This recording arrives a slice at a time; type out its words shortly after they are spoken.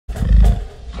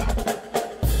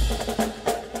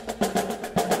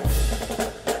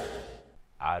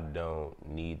don't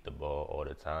need the ball all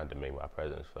the time to make my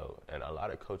presence felt. And a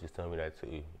lot of coaches tell me that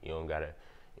too. You don't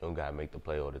gotta make the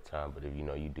play all the time, but if you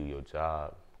know you do your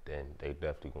job, then they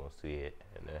definitely gonna see it.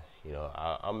 And then, you know,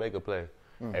 I'll make a play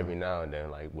every now and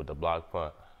then. Like with the block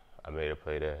punt, I made a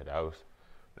play there. That was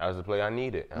the play I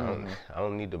needed. I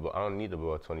don't need the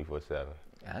ball 24/7.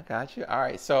 I got you. All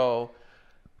right. So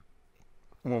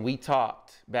when we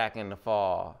talked back in the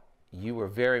fall, you were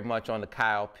very much on the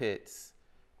Kyle Pitts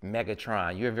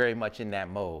Megatron. You're very much in that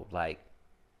mode. Like,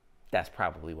 that's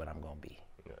probably what I'm going to be.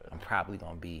 Yeah. I'm probably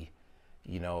going to be,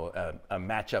 you know, a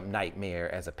matchup nightmare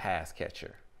as a pass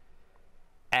catcher.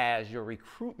 As your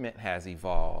recruitment has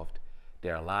evolved,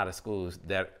 there are a lot of schools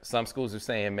some schools are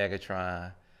saying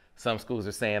Megatron, some schools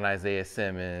are saying Isaiah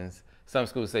Simmons, some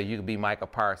schools say you could be Micah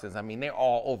Parsons. I mean, they're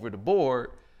all over the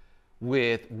board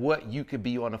with what you could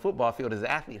be on the football field as an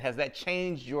athlete. Has that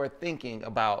changed your thinking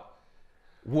about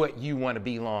what you want to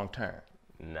be long term?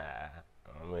 Nah.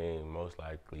 I mean, most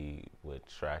likely with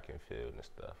track and field and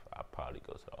stuff, I'll probably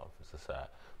go to the offensive side.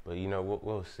 But, you know,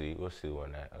 we'll see. We'll see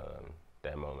when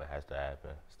that moment has to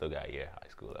happen. Still got a year of high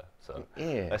school left. So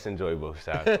let's enjoy both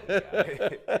sides.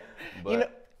 But, you know,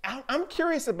 I'm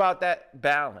curious about that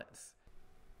balance.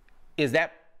 Does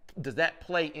that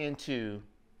play into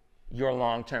your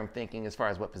long-term thinking as far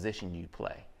as what position you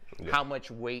play? Yeah. How much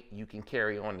weight you can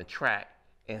carry on the track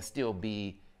and still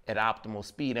be at optimal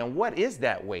speed? And what is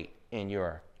that weight in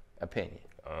your opinion?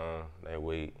 That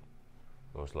weight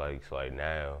was like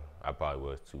now, I probably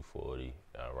was 240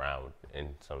 around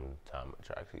in some time of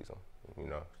track season. You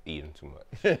know, eating too much.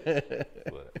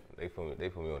 But they put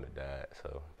me on the diet,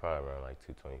 so probably around like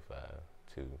 225,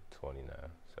 220 now.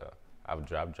 So I've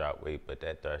dropped weight, but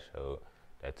that threshold,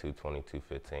 that 220,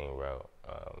 215 route,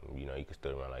 you know, you can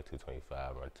still run like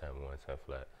 225, run 10-1, 10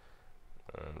 flat.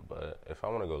 But if I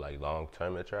want to go like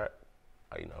long-term at track,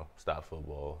 you know, stop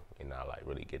football and not like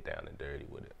really get down and dirty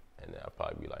with it, and then I'll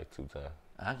probably be like 210.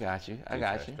 I got you.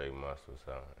 Straight muscle.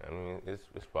 So I mean,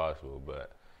 it's possible,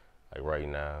 but like right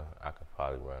now, I could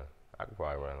probably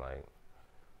run like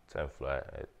 10 flat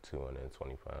at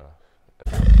 220 pounds.